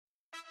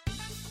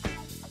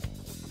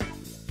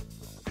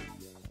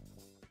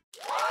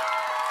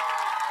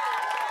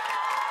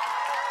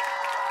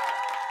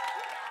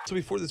So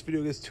before this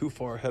video gets too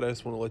far ahead, I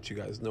just want to let you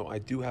guys know I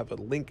do have a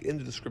link in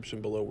the description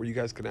below where you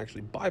guys can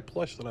actually buy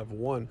plush that I've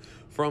won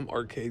from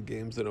arcade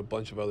games and a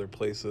bunch of other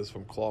places,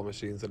 from claw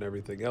machines and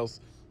everything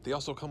else. They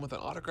also come with an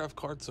autograph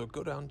card, so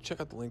go down,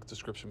 check out the link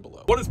description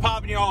below. What is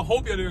poppin', y'all?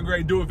 Hope you're doing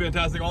great, doing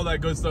fantastic, all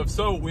that good stuff.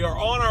 So we are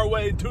on our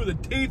way to the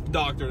teeth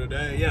doctor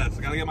today. Yes,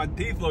 I gotta get my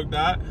teeth looked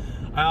at.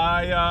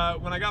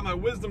 When I got my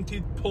wisdom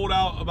teeth pulled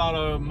out about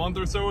a month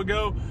or so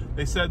ago,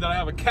 they said that I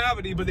have a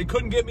cavity, but they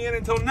couldn't get me in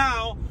until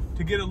now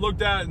to get it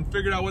looked at and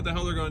figured out what the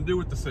hell they're gonna do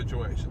with the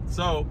situation.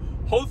 So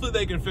hopefully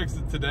they can fix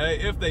it today.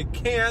 If they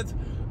can't,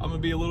 I'm gonna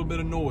be a little bit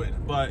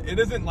annoyed, but it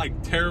isn't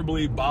like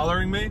terribly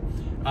bothering me.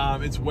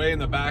 It's way in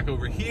the back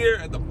over here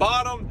at the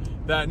bottom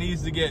that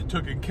needs to get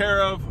taken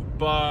care of.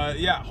 But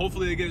yeah,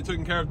 hopefully they get it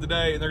taken care of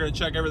today, and they're gonna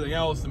check everything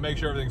else to make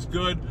sure everything's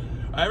good.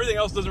 Everything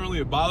else doesn't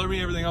really bother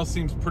me. Everything else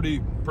seems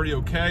pretty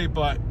okay,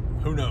 but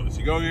who knows?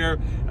 You go here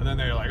and then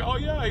they're like, oh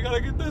yeah, you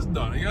gotta get this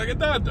done, you gotta get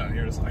that done.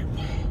 You're just like,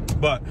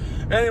 but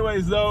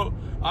anyways though,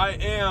 I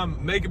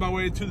am making my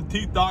way to the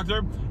teeth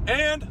doctor,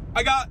 and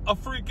I got a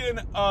freaking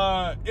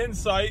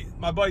insight.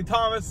 My buddy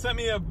Thomas sent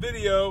me a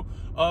video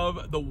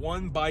of the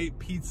One Bite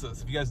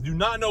pizzas. If you guys do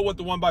not know what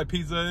the One Bite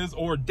pizza is,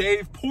 or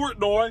Dave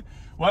Portnoy,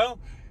 well,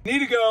 you need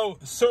to go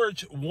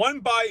search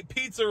One Bite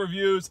pizza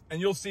reviews and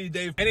you'll see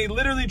Dave. And he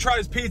literally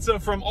tries pizza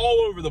from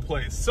all over the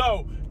place.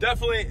 So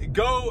definitely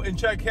go and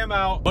check him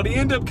out. But he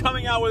ended up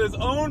coming out with his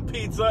own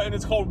pizza, and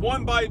it's called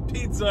One Bite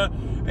Pizza.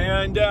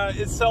 And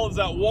it sells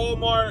at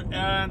Walmart,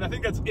 and I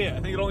think that's it. I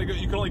think you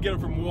can only get it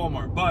from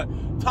Walmart. But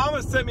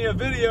Thomas sent me a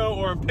video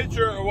or a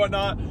picture or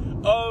whatnot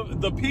of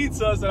the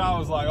pizzas, and I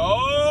was like,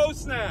 oh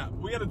snap,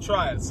 we gotta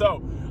try it.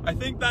 So I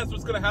think that's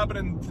what's gonna happen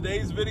in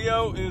today's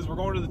video, is we're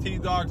going to the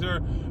teeth doctor,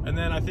 and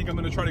then I think I'm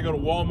gonna try to go to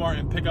Walmart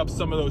and pick up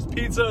some of those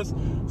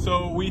pizzas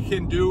so we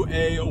can do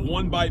a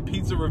One Bite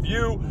pizza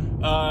review,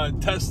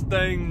 test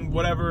thing,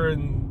 whatever,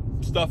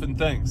 and stuff and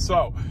things.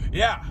 So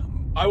yeah,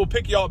 I will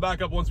pick y'all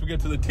back up once we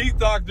get to the teeth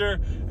doctor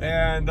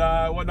and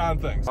whatnot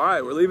and things. All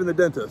right, we're leaving the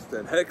dentist,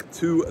 and heck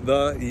to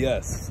the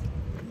yes.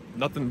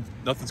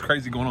 Nothing's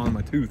crazy going on in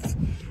my tooth.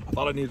 I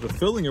thought I needed a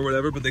filling or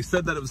whatever, but they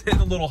said that it was hitting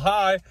a little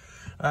high,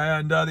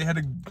 and they had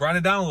to grind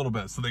it down a little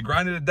bit. So they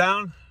grinded it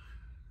down.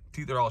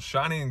 Teeth are all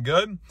shiny and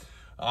good.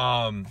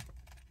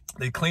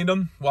 They cleaned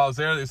them while I was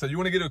there. They said, you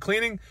want to get a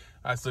cleaning?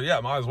 I said,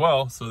 yeah, might as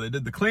well. So they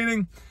did the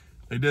cleaning.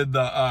 They did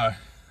the,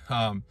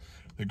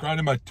 they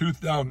grinded my tooth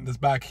down this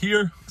back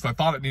here because I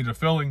thought it needed a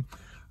filling.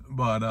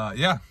 But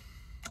yeah,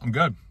 I'm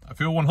good. I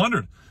feel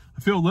 100. I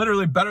feel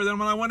literally better than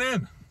when I went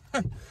in.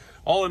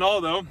 All in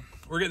all though,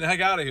 we're getting the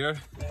heck out of here.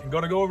 I'm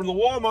gonna go over to the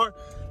Walmart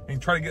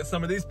and try to get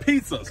some of these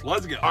pizzas.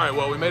 Let's go. All right,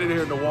 well, we made it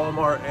here to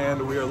Walmart,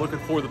 and we are looking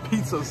for the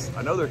pizzas.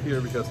 I know they're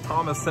here because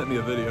Thomas sent me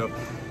a video.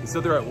 He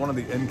said they're at one of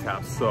the end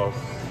caps. So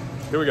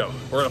here we go.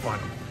 We're gonna find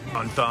them.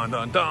 Dun, dun,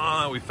 dun,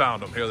 dun. We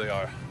found them. Here they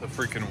are. The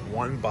freaking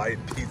One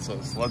Bite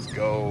pizzas. Let's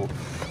go.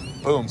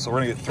 Boom. So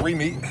we're gonna get 3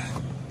 meat.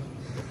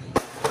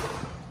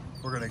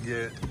 We're gonna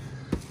get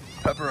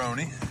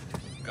pepperoni.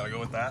 Gotta go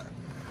with that.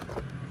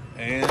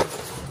 And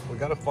we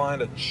gotta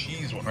find a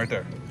cheese one right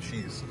there.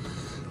 Cheese.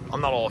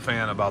 I'm not all a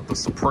fan about the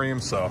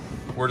Supreme, so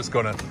we're just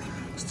gonna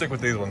stick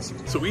with these ones.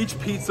 So each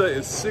pizza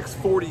is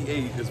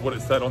 $6.48 is what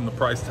it said on the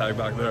price tag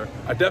back there.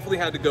 I definitely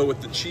had to go with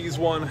the cheese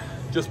one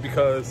just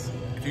because,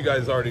 if you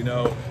guys already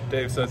know,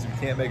 Dave says if you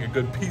can't make a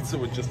good pizza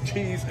with just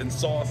cheese and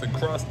sauce and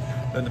crust,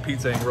 then the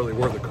pizza ain't really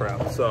worth the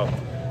crap. So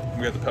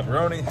we got the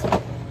pepperoni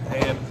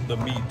and the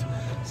meat.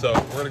 So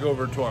we're gonna go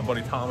over to our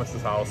buddy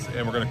Thomas's house,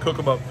 and we're gonna cook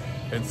them up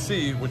and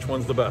see which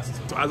one's the best.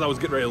 So as I was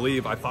getting ready to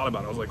leave, I thought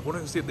about it. I was like, what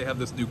if I see if they have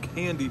this new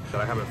candy that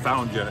I haven't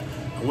found yet?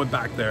 I went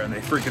back there and they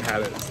freaking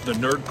had it. It's the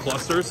Nerd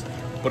Clusters,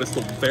 but it's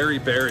the very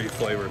berry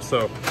flavor.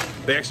 So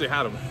they actually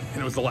had them,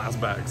 and it was the last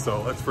bag.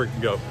 So let's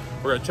freaking go.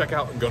 We're gonna check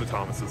out and go to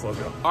Thomas's. Let's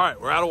go. All right,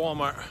 we're out of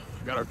Walmart.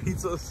 We got our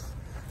pizzas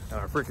and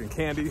our freaking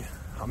candy.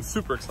 I'm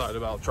super excited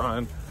about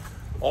trying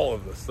all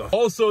of this stuff.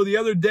 Also, the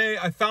other day,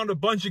 I found a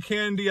bunch of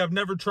candy I've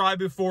never tried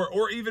before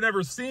or even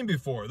ever seen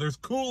before. There's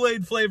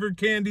Kool-Aid flavored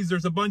candies.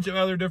 There's a bunch of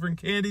other different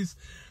candies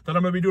that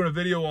I'm gonna be doing a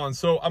video on.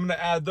 So I'm gonna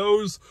add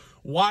those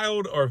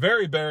wild or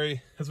very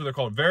berry, that's what they're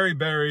called, very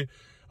berry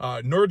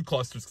Nerd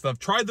Clusters, because I've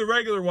tried the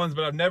regular ones,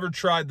 but I've never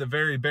tried the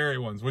very berry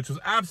ones, which was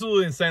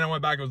absolutely insane. I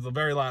went back, it was the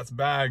very last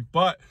bag,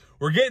 but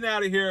we're getting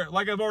out of here.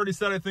 Like I've already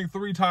said, I think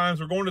 3 times,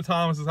 we're going to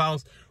Thomas's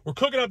house. We're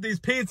cooking up these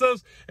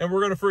pizzas, and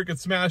we're gonna freaking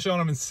smash on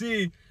them and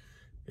see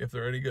if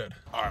they're any good.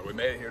 All right, we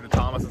made it here to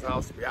Thomas's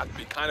house. We have to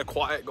be kind of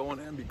quiet going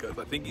in because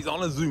I think he's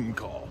on a Zoom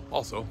call.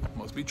 Also,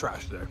 must be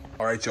trash day.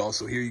 All right, y'all,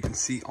 so here you can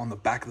see on the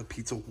back of the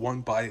pizza,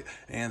 One Bite,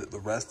 and the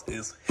rest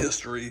is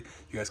history.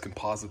 You guys can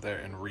pause it there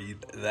and read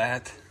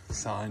that.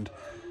 Signed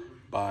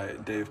by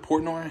Dave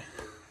Portnoy.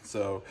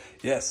 So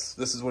yes,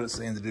 this is what it's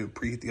saying to do.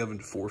 Preheat the oven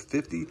to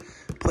 450,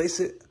 place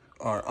it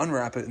or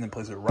unwrap it, and then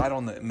place it right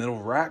on the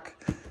middle rack.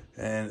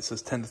 And it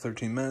says 10 to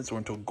 13 minutes or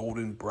until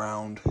golden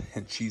browned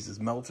and cheese is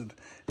melted,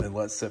 and then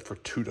let it sit for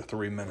 2 to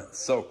 3 minutes.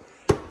 So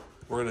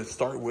we're gonna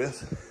start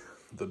with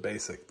the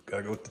basic.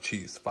 Gotta go with the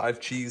cheese.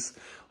 5 cheese,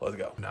 let's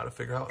go. Now to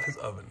figure out his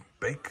oven.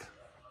 Bake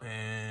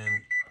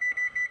And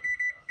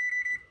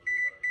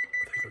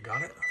I think I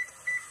got it.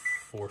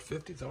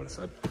 450, is that what it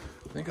said?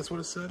 I think that's what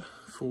it said.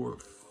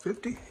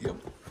 450, yep.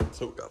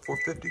 So we got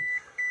 450. Is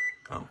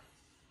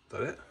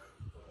that it?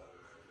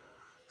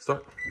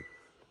 Start.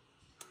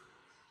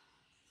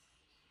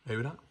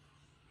 Maybe not,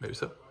 maybe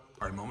so.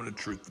 All right, moment of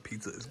truth. The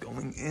pizza is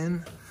going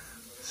in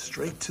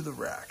straight to the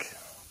rack.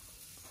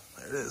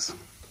 There it is.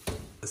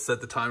 I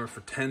set the timer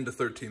for 10 to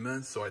 13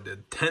 minutes, so I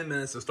did 10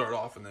 minutes to start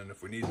off, and then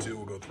if we need to,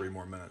 we'll go 3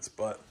 more minutes,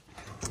 but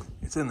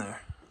it's in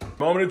there.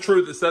 Moment of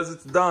truth, it says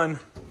it's done.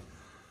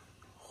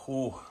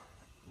 Oh,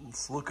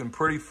 it's looking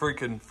pretty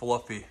freaking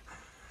fluffy.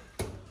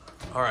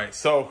 All right,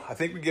 so I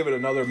think we give it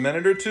another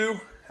minute or two,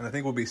 and I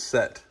think we'll be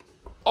set.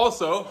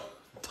 Also,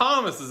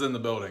 Thomas is in the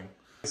building.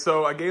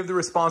 So I gave the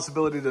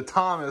responsibility to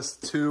Thomas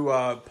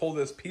to pull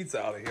this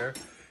pizza out of here.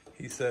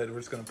 He said, we're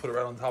just gonna put it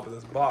right on top of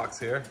this box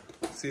here.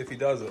 See if he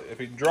does it. If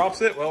he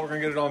drops it, well, we're gonna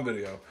get it on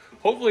video.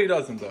 Hopefully he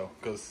doesn't though,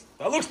 because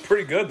that looks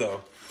pretty good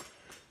though.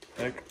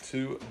 Back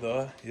to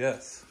the,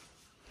 yes.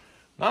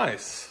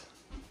 Nice.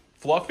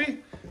 Fluffy?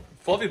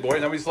 Fluffy boy.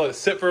 Now we just let it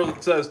sit for,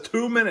 it says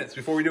 2 minutes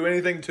before we do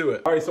anything to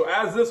it. All right, so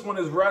as this one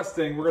is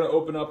resting, we're gonna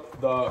open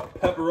up the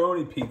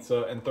pepperoni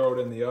pizza and throw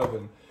it in the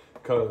oven,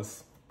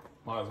 because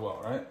might as well,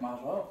 right? Might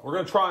as well. We're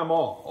gonna try them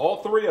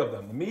all 3 of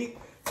them. The meat,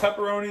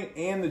 pepperoni,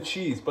 and the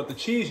cheese. But the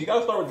cheese, you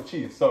gotta start with the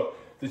cheese. So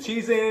if the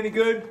cheese ain't any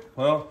good,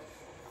 well,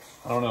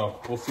 I don't know.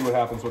 We'll see what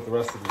happens with the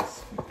rest of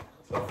these.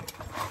 So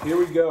here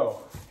we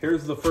go.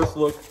 Here's the first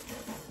look,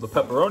 the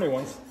pepperoni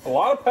ones. A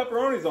lot of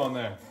pepperonis on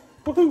there.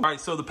 Woohoo. All right,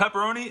 so the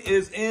pepperoni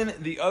is in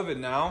the oven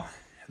now.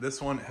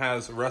 This one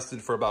has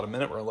rested for about a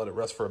minute. We're gonna let it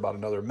rest for about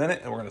another minute,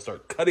 and we're gonna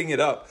start cutting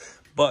it up.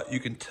 But you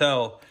can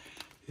tell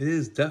it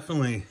is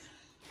definitely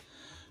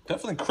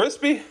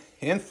crispy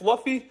and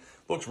fluffy.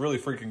 Looks really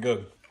freaking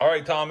good. All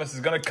right, Thomas is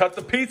gonna cut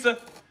the pizza.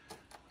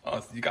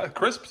 Oh, you got a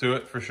crisp to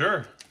it for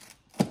sure.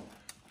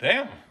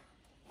 Damn.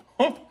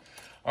 Huh.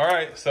 All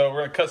right, so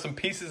we're gonna cut some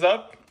pieces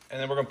up, and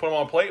then we're gonna put them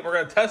on a plate. We're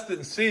gonna test it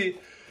and see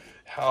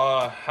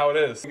how it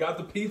is. We got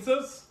the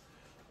pizzas.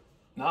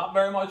 Not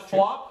very much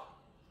flop.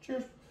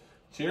 Cheers.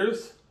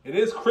 Cheers. It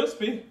is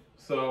crispy,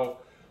 so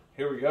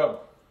here we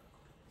go.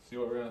 See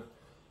what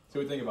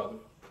we think about it.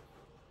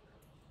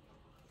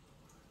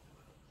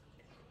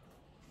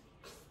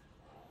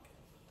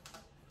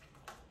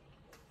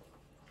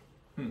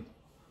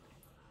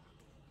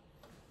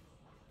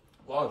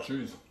 A lot of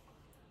cheese.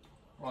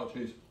 A lot of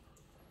cheese.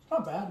 It's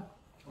not bad.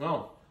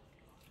 No.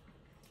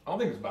 I don't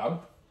think it's bad.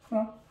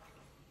 No.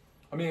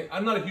 I mean,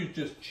 I'm not a huge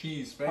just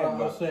cheese fan, I'll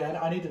but say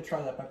I need to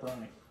try that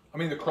pepperoni. I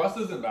mean, the crust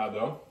isn't bad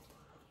though.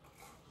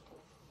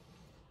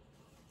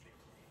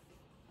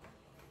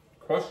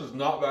 Crust is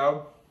not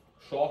bad.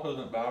 Sauce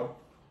isn't bad.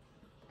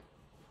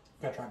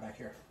 Gotta try back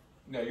here.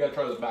 Yeah, you gotta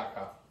try this back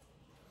half.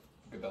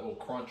 Get that little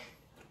crunch.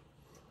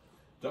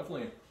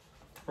 Definitely.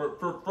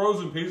 For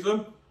frozen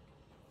pizza,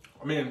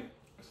 I mean,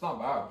 it's not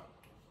bad.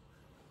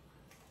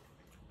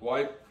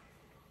 White.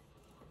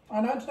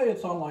 And I'd say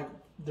it's on like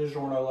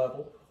DiGiorno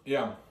level.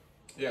 Yeah.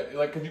 Yeah,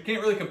 like, cause you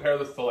can't really compare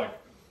this to like,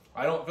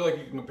 I don't feel like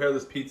you can compare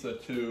this pizza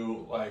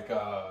to like,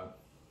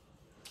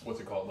 what's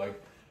it called?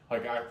 Like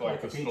a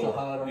Pizza store.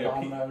 Hut or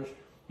Domino's.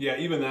 Yeah,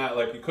 even that,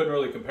 like, you couldn't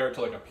really compare it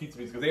to like a pizza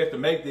because they have to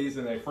make these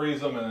and they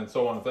freeze them and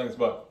so on and things,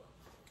 but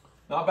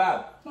not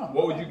bad. No,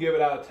 what would you give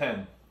it out of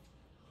 10?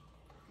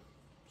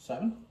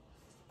 7?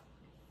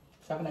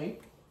 7,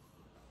 8?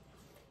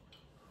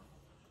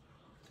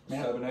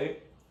 Yeah. 7, 8?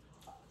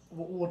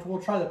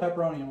 We'll try the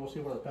pepperoni and we'll see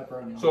where the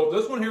pepperoni is. So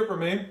this one here for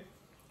me,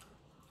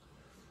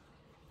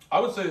 I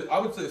would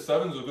say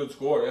 7 is a good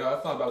score. Yeah,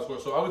 that's not a bad score.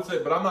 So I would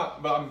say,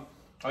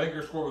 I think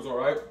your score was all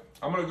right.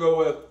 I'm gonna go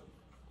with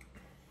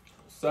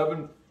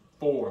 7-4.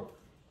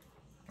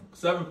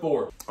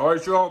 7-4. All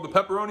right, y'all, the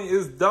pepperoni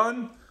is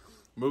done.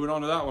 Moving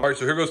on to that one. All right,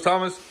 so here goes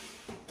Thomas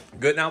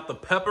getting out the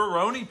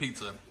pepperoni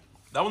pizza.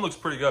 That one looks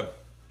pretty good.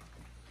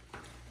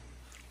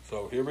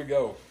 So here we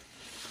go.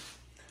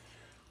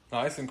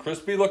 Nice and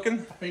crispy looking.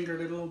 I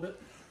fingered it a little bit.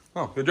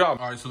 Oh, good job.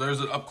 All right, so there's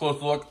an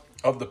up-close look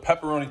of the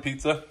pepperoni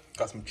pizza.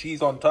 Got some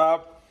cheese on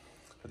top.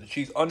 Got the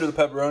cheese under the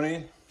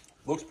pepperoni.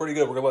 Looks pretty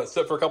good. We're gonna let it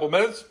sit for a couple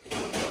minutes,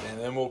 and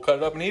then we'll cut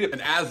it up and eat it.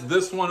 And as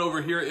this one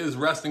over here is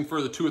resting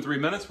for the 2 or 3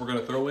 minutes, we're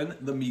gonna throw in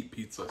the meat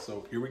pizza.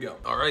 So here we go.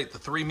 All right, the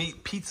 3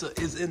 meat pizza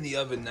is in the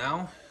oven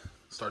now.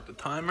 Start the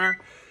timer,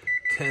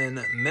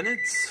 10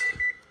 minutes.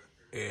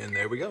 And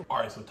there we go. All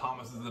right, so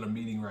Thomas is in a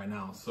meeting right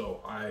now,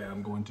 so I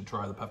am going to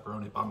try the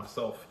pepperoni by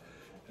myself,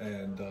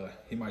 and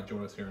he might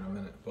join us here in a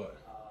minute, but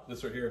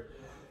this right here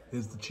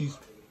is the cheese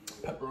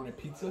pepperoni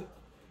pizza.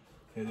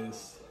 It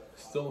is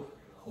still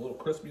a little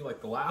crispy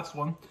like the last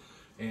one,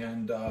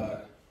 and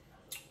a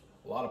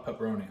lot of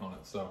pepperoni on it,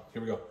 so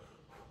here we go.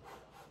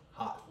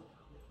 Hot.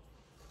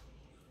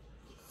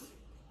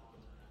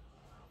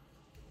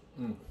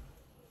 Mm.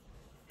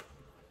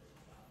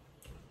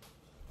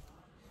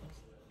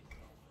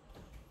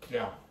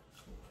 Yeah.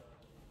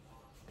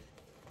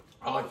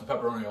 I like the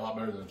pepperoni a lot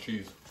better than the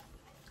cheese.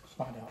 Let's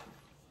find out.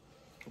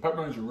 The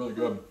pepperonis are really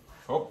good.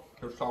 Oh,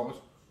 here's Thomas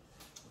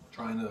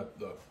trying the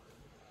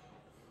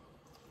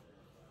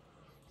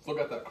Still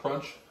got that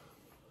crunch.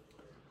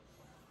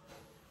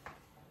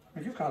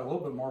 You've got a little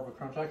bit more of a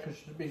crunch, actually,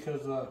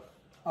 because the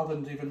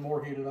oven's even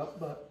more heated up,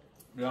 but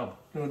Yeah.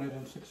 doing it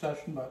in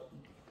succession, but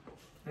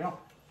yeah.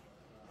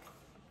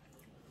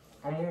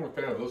 I'm more of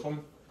a fan of this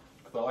one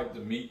because I like the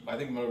meat. I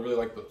think I'm gonna really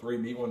like the 3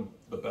 meat one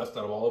the best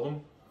out of all of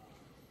them.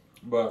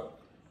 But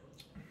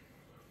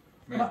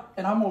man,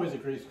 And I'm always a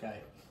grease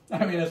guy.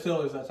 I mean, as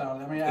silly as that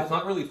sounds. I mean, it's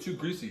not really too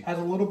greasy. has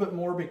a little bit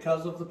more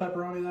because of the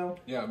pepperoni, though.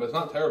 Yeah, but it's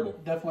not terrible.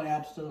 Definitely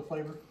adds to the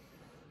flavor.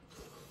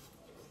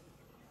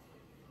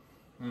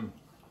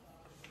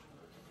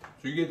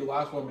 So you gave the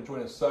last one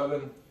between a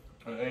 7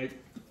 and 8.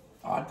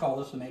 Oh, I'd call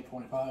this an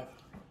 8.25.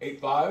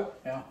 8.5?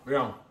 Yeah.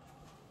 Yeah.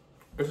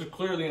 This is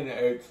clearly in the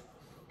 8s.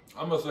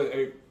 I'm gonna say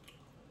 8.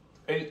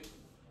 8.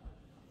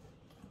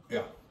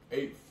 Yeah.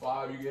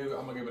 8.5 you gave it.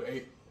 I'm gonna give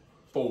it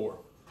 8.4.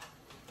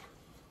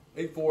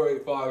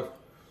 8.4, 8.5.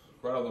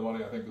 Right on the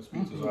money, I think this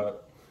pizza's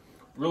at.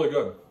 Really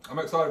good. I'm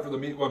excited for the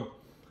meat one.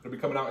 It'll be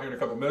coming out here in a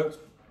couple minutes.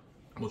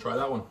 We'll try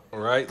that one. All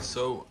right,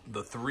 so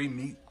the 3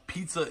 meat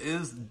pizza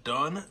is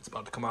done. It's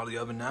about to come out of the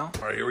oven now.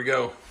 All right, here we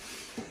go.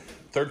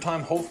 Third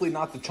time, hopefully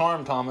not the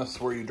charm, Thomas,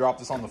 where you drop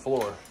this on the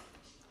floor.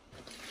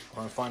 We're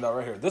gonna find out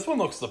right here. This one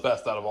looks the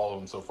best out of all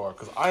of them so far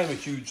because I am a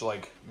huge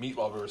meat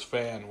lovers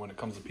fan when it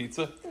comes to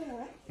pizza.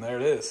 And there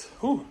it is.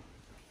 Whew.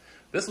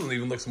 This one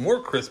even looks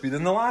more crispy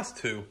than the last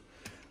 2.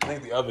 I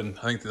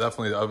think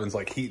definitely the oven's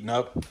heating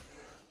up.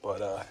 But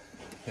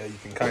yeah, you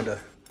can kind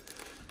of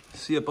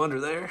see up under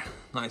there.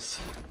 Nice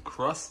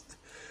crust.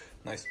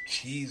 Nice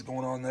cheese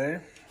going on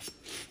there.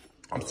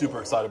 I'm super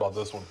excited about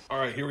this one. All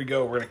right, here we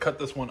go. We're gonna cut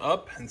this one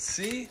up and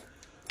see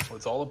what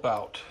it's all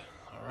about.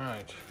 All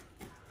right.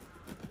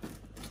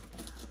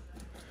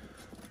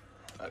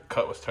 That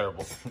cut was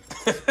terrible.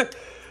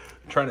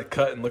 Trying to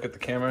cut and look at the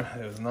camera,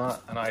 it was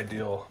not an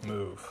ideal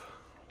move.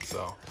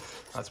 So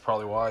that's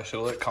probably why I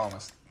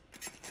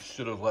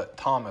should have let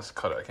Thomas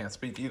cut it. I can't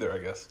speak either, I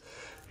guess.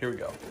 Here we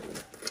go.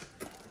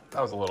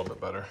 That was a little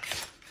bit better.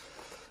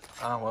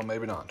 Well,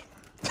 maybe not.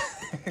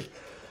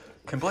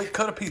 Can Blake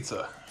cut a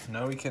pizza?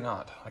 No, he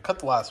cannot. I cut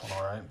the last one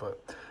all right, but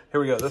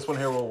here we go. This one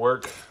here will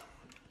work.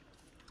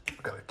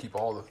 I've got to keep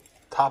all the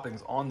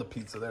toppings on the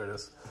pizza. There it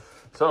is.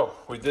 So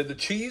we did the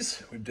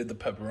cheese, we did the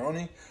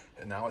pepperoni,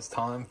 and now it's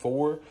time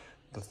for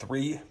the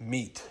 3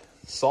 meat.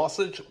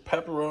 Sausage,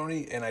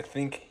 pepperoni, and I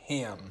think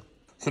ham.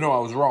 So no, I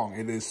was wrong.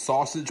 It is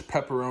sausage,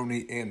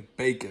 pepperoni, and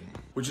bacon.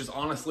 Which is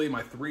honestly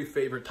my 3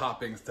 favorite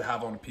toppings to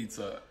have on a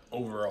pizza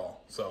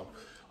overall. So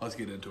let's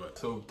get into it.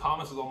 So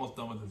Thomas is almost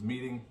done with his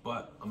meeting,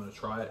 but I'm gonna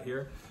try it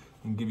here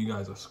and give you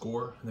guys a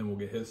score, and then we'll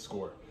get his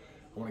score.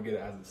 I wanna get it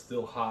as it's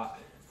still hot,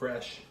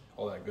 fresh,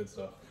 all that good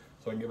stuff.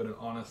 So I can give it an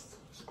honest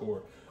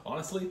score.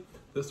 Honestly,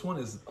 this one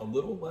is a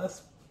little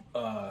less,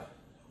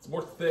 it's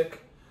more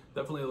thick,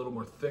 definitely a little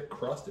more thick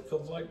crust, it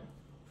feels like.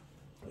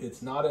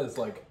 It's not as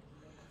I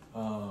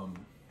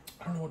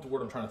don't know what the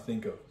word I'm trying to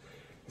think of.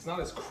 It's not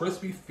as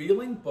crispy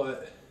feeling,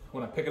 but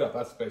when I pick it up,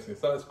 that's basically,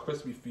 it's not as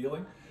crispy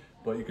feeling,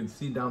 but you can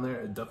see down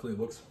there, it definitely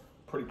looks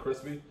pretty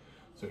crispy.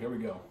 So here we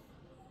go.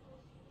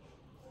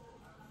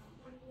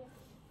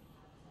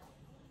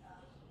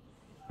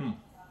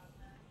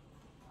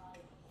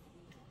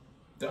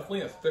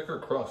 Definitely a thicker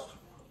crust.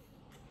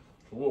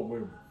 It's a little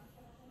weird.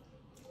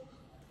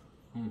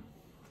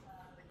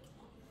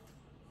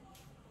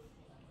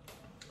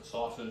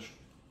 Sausage.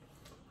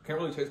 Can't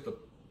really taste the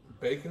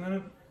bacon in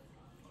it.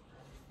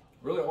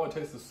 Really, all I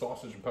taste is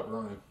sausage and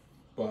pepperoni,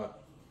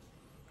 but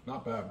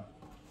not bad.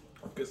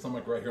 Let's get some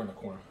right here in the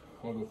corner.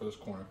 I'm gonna go for this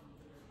corner.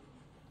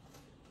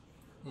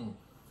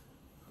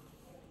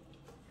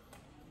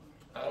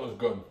 That was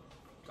good.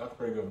 That's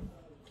pretty good.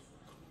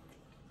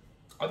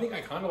 I think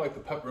I kind of like the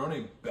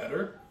pepperoni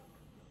better.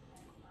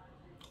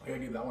 I gotta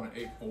give that one an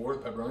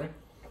 8.4, pepperoni.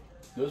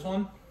 This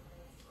one,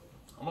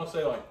 I'm gonna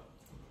say I'm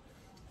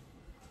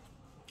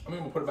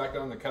gonna put it back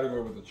down in the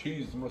category with the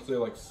cheese. I'm gonna say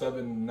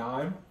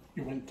 7.9.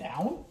 You went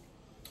down?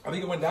 I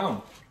think it went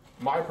down.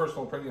 My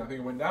personal opinion, I think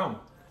it went down.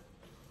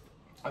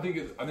 I think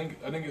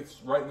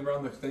it's right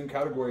around the same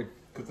category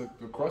because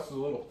the crust is a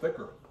little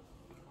thicker.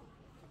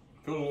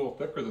 Feels a little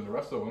thicker than the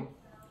rest of them.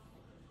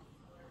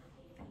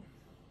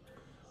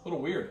 A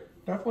little weird.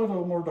 Definitely a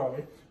little more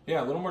doughy.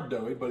 Yeah, a little more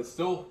doughy, but it's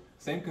still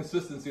same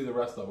consistency as the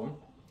rest of them.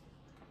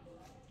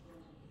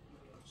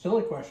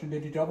 Silly question.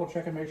 Did you double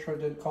check and make sure it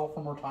didn't call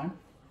for more time?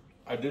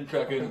 I did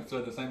check it and it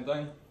said the same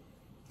thing.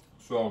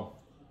 So,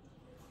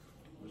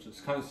 which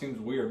just kind of seems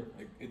weird.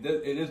 It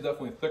is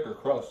definitely thicker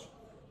crust.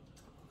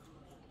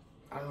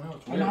 I don't know,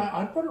 it's weird. And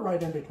I'd put it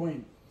right in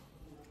between.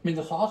 I mean,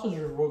 the sausage is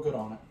real good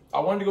on it.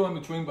 I wanted to go in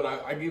between, but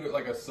I gave it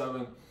a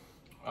 7,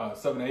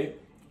 7.8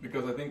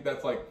 because I think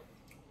that's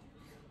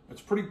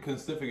it's pretty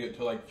significant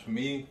to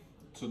me,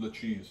 to the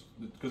cheese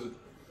because it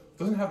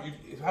doesn't have,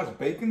 it has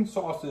bacon,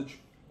 sausage,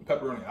 and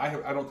pepperoni.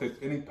 I don't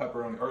taste any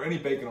pepperoni or any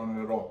bacon on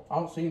it at all. I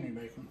don't see any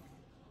bacon.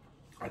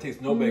 I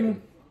taste no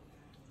bacon.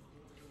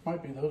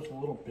 Might be those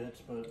little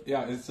bits, but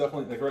yeah, it's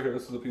definitely right here.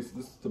 This is a piece.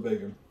 This is the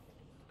bacon.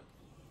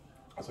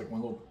 It's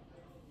one little.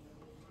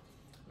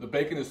 The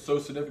bacon is so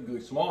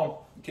significantly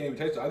small, you can't even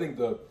taste it. I think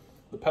the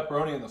the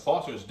pepperoni and the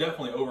sausage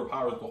definitely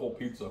overpowers the whole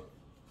pizza.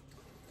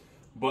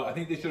 But I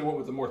think they should have went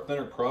with a more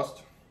thinner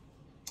crust.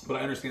 But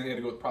I understand they had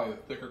to go with probably a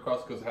thicker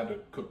crust because they had to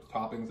cook the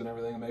toppings and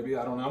everything, maybe,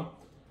 I don't know.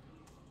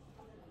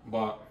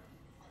 But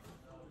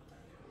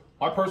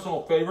my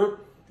personal favorite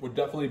would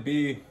definitely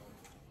be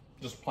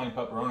just plain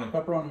pepperoni.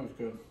 Pepperoni was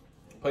good.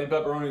 Plain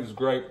pepperoni is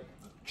great.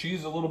 Cheese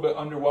is a little bit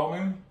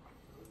underwhelming.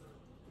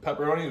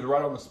 Pepperoni is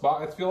right on the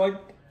spot, I feel like.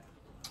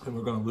 And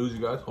we're gonna lose you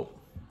guys. Oh.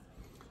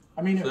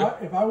 I mean,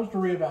 if I was to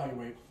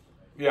reevaluate.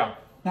 Yeah.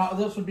 Now,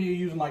 this would be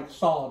using like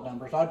solid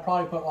numbers. I'd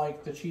probably put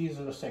like the cheese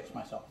at a 6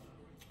 myself.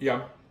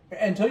 Yeah.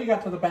 Until you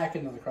got to the back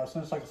end of the crust,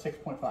 then it's like a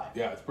 6.5.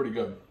 Yeah, it's pretty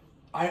good.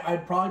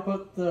 I'd probably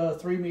put the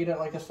 3 meat at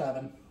like a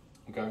 7.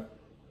 Okay.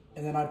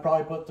 And then I'd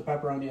probably put the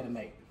pepperoni at an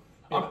 8.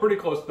 I'm pretty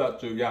close to that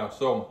too, yeah.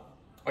 So,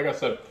 like I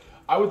said,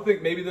 I would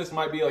think maybe this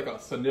might be like a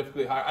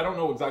significantly high. I don't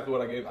know exactly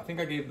what I gave. I think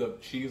I gave the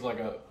cheese like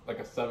a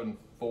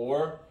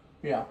 7.4.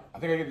 Yeah. I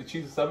think I gave the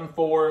cheese a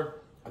 7.4.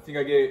 I think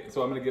I gave,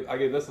 so I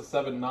gave this a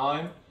 7.9,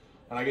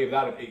 and I gave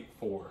that an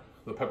 8.4.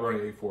 The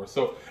pepperoni 8.4.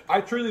 So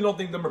I truly don't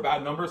think them are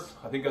bad numbers.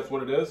 I think that's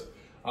what it is.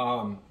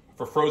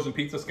 For frozen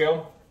pizza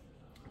scale,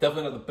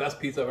 definitely not the best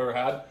pizza I've ever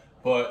had.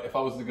 But if I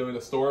was to go to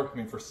the store, I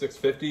mean, for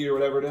 $6.50 or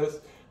whatever it is,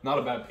 not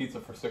a bad pizza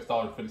for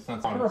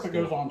 $6.50. I'm sure if it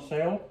goes on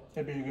sale,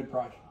 it'd be a good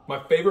price. My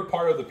favorite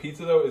part of the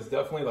pizza though is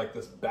definitely like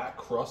this back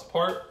crust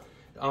part.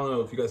 I don't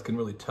know if you guys can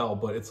really tell,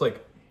 but it's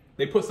like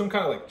they put some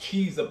kind of like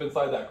cheese up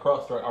inside that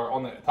crust, right, or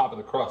on the top of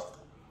the crust.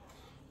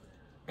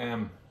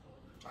 And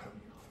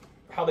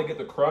how they get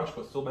the crunch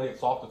but still make it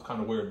soft is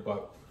kind of weird,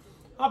 but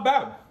not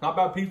bad. Not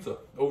bad pizza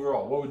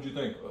overall. What would you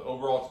think?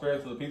 Overall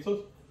experience of the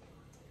pizzas?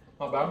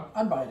 Not bad?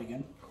 I'd buy it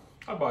again.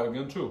 I'd buy it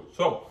again too.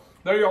 So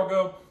there y'all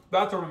go.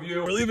 That's a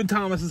review. We're leaving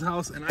Thomas's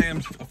house, and I am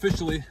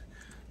officially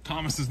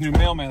Thomas's new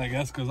mailman, I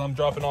guess, because I'm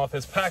dropping off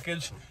his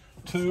package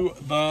to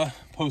the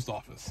post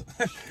office.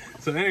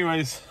 So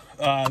anyways,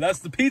 that's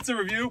the pizza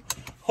review.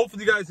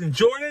 Hopefully you guys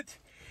enjoyed it.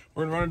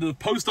 We're gonna run into the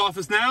post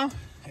office now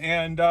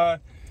and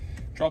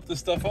drop this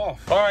stuff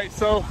off. All right,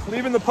 so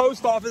leaving the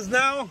post office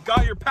now.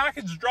 Got your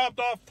package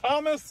dropped off,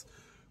 Thomas.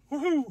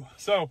 Woohoo!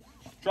 So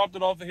dropped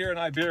it off here in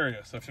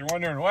Iberia. So if you're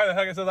wondering why the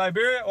heck I said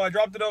Iberia, well, I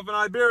dropped it off in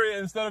Iberia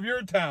instead of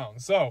your town.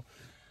 So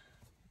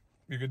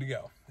you're good to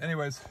go.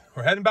 Anyways,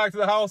 we're heading back to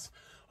the house.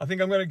 I think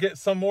I'm gonna get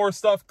some more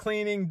stuff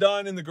cleaning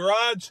done in the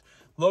garage,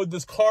 load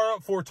this car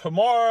up for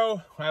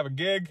tomorrow. I have a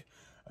gig,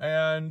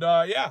 and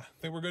yeah, I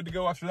think we're good to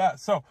go after that.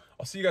 So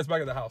I'll see you guys back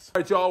at the house.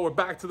 All right, y'all, we're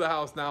back to the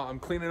house now. I'm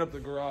cleaning up the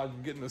garage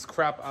and getting this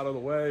crap out of the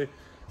way.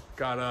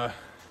 Got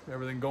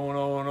everything going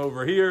on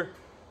over here,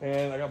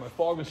 and I got my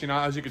fog machine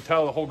out. As you can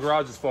tell, the whole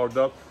garage is fogged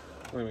up.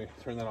 Let me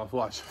turn that off,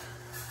 watch.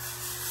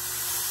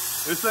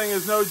 This thing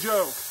is no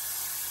joke.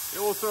 It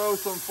will throw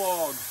some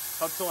fog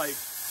up to like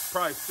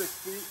probably 6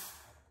 feet.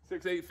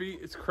 6-8 feet.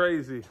 It's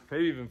crazy,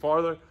 maybe even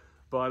farther.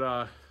 But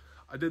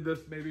I did this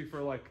maybe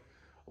for like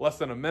less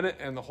than a minute,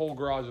 and the whole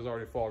garage is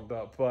already fogged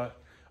up. But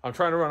I'm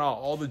trying to run out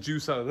all the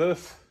juice out of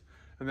this,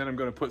 and then I'm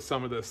going to put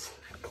some of this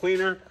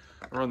cleaner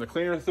and run the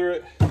cleaner through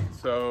it.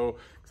 So,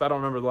 because I don't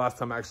remember the last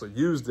time I actually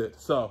used it.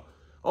 So,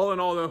 all in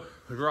all, though,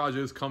 the garage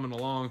is coming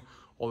along.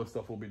 All this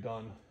stuff will be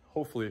done.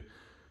 Hopefully,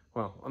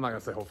 well, I'm not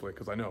gonna say hopefully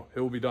because I know it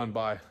will be done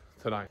by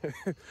tonight.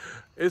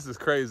 This is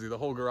crazy. The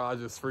whole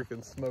garage is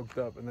freaking smoked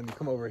up, and then you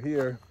come over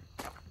here.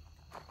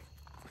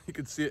 You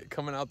can see it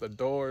coming out the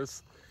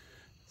doors.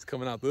 It's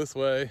coming out this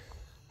way.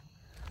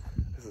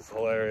 This is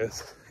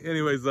hilarious.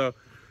 Anyways, though,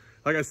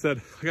 like I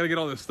said, I gotta get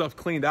all this stuff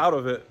cleaned out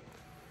of it.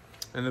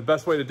 And the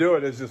best way to do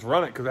it is just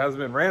run it because it hasn't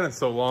been ran in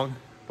so long.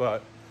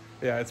 But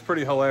yeah, it's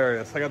pretty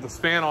hilarious. I got the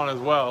span on as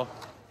well.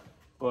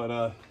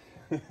 But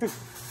yeah,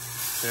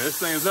 this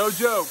thing is no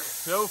joke.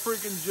 No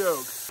freaking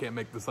joke. Can't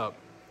make this up.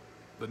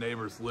 The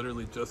neighbors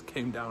literally just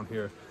came down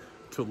here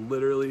to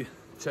literally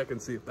check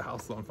and see if the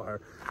house is on fire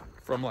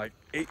from like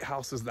 8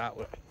 houses that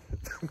way.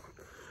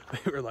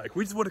 They were like,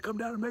 we just want to come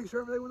down and make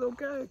sure everything was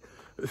okay.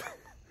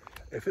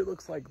 If it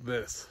looks like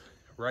this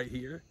right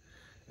here,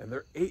 and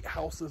they're 8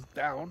 houses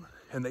down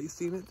and they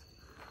seen it,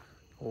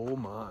 oh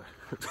my.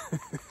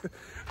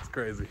 It's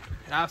crazy.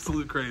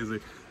 Absolute crazy.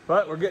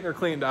 But we're getting her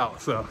cleaned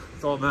out, so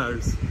it's all that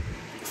matters.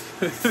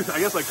 I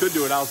guess I could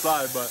do it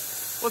outside, but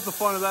what's the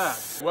fun of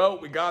that? Well,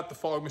 we got the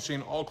fog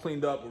machine all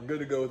cleaned up. We're good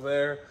to go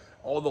there.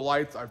 All the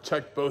lights, I've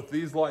checked both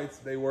these lights.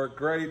 They work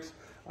great.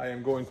 I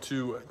am going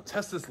to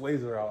test this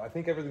laser out. I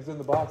think everything's in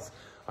the box.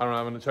 I don't know,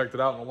 I haven't checked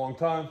it out in a long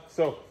time.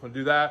 So I'm gonna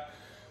do that.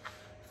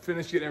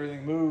 Finish getting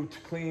everything moved,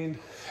 cleaned,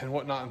 and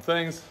whatnot and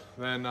things.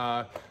 Then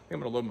I think I'm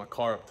gonna load my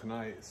car up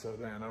tonight, so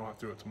then I don't have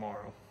to do it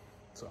tomorrow.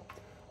 So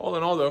all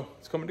in all though,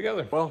 it's coming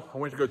together. Well, I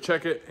went to go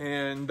check it,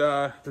 and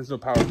there's no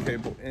power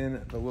cable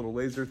in the little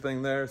laser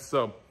thing there,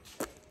 so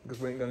I guess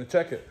we ain't gonna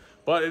check it.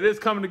 But it is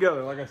coming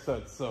together, like I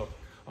said. So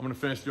I'm gonna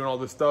finish doing all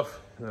this stuff,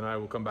 and then I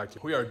will come back to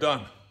you. We are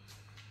done.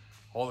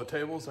 All the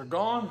tables are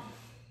gone.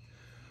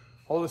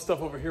 All this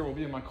stuff over here will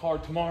be in my car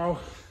tomorrow.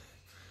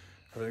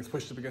 Everything's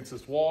pushed up against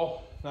this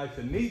wall, nice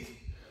and neat.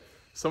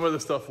 Some of the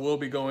stuff will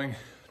be going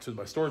to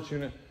my storage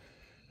unit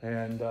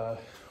and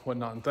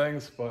whatnot and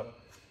things, but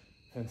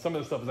And some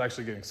of this stuff is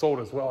actually getting sold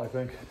as well, I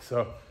think.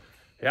 So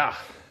yeah,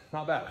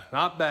 not bad,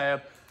 not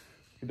bad.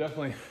 You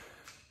definitely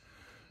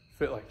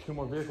fit like 2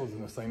 more vehicles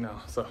in this thing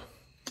now. So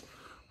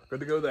we're good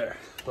to go there.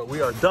 But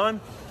we are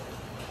done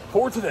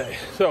for today.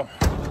 So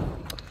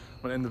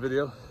I'm gonna end the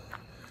video.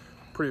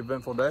 Pretty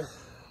eventful day.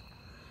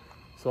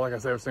 So like I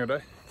say every single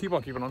day, keep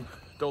on keeping on.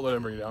 Don't let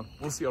it bring you down.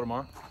 We'll see y'all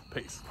tomorrow.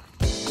 Peace.